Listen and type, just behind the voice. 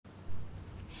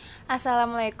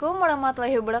Assalamualaikum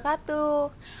warahmatullahi wabarakatuh.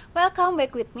 Welcome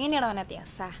back with me Nirwana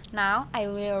Tiasa. Now I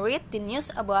will read the news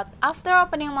about after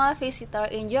opening mall visitor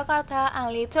in Jakarta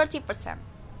only 30%.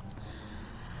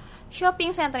 Shopping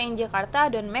center in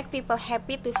Jakarta don't make people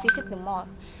happy to visit the mall.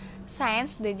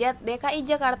 Since the DKI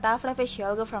Jakarta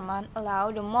provincial government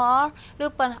allowed the mall to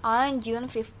open on June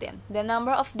 15, the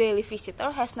number of daily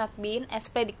visitors has not been as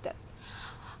predicted.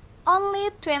 Only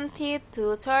 20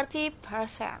 to 30%.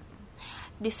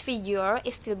 This figure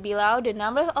is still below the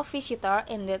number of visitors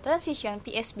in the transition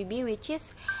PSBB, which is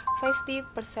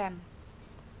 50%.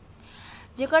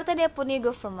 Jakarta Deputy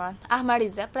Governor Ahmad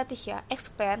Riza Pratisya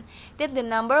explained that the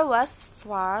number was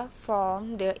far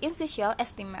from the initial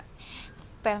estimate.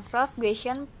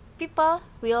 Propagation people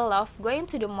will love going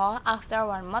to the mall after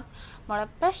 1 month, more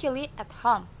especially at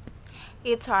home.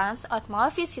 It turns out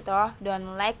mall visitors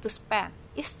don't like to spend.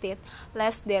 Instead,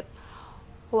 less than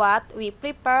what we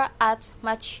prepare as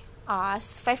much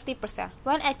as 50%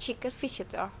 when a ticket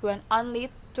visitor when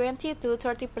only 20 to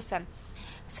 30%,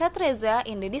 said Reza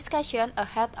in the discussion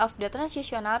ahead of the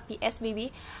transitional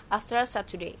PSBB after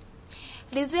Saturday.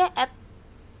 Reza added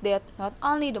that not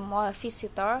only the mall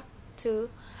visitor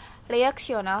to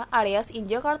recreational areas in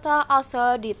Jakarta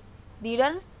also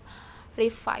didn't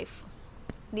revive.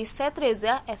 This said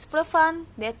Reza has proven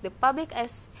that the public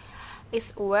is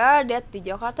aware that the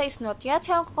Jakarta is not yet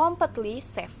completely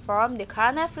safe from the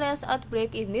coronavirus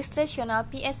outbreak in this traditional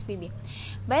PSBB.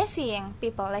 By seeing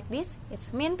people like this,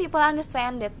 it means people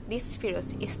understand that this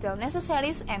virus is still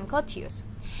necessary and cautious.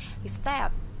 He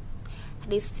said,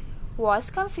 this was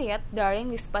confirmed during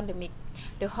this pandemic.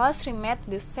 The host remained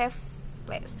the safe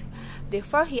place.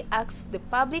 Therefore, he asked the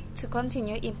public to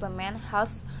continue implement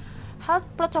health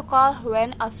protocol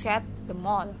when outside the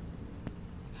mall.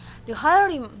 The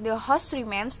house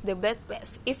remains the best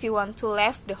place if you want to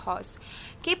leave the house.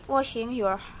 Keep washing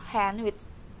your hands with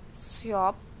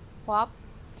soap,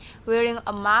 wearing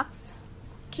a mask,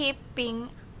 keeping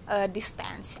a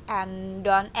distance, and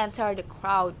don't enter the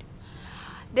crowd.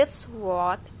 That's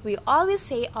what we always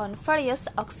say on various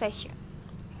occasions.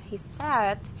 He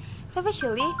said,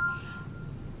 officially,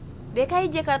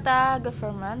 DKI Jakarta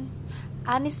government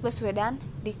Anies Baswedan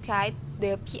declared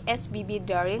the PSBB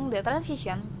during the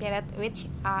transition period, which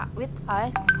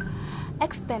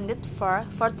extended for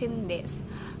 14 days,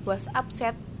 was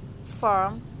upset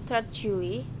from 3rd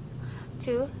July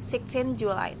to 16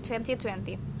 July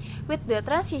 2020. With the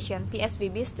transition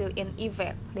PSBB still in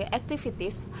effect, the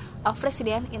activities of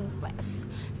residents in place,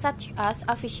 such as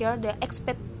official the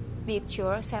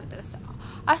expenditure centers,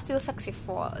 are still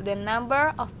successful. The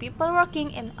number of people working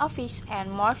in office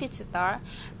and more visitors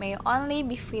may only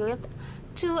be filled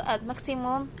to a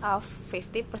maximum of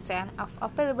 50% of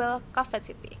available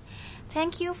capacity.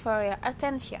 Thank you for your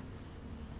attention.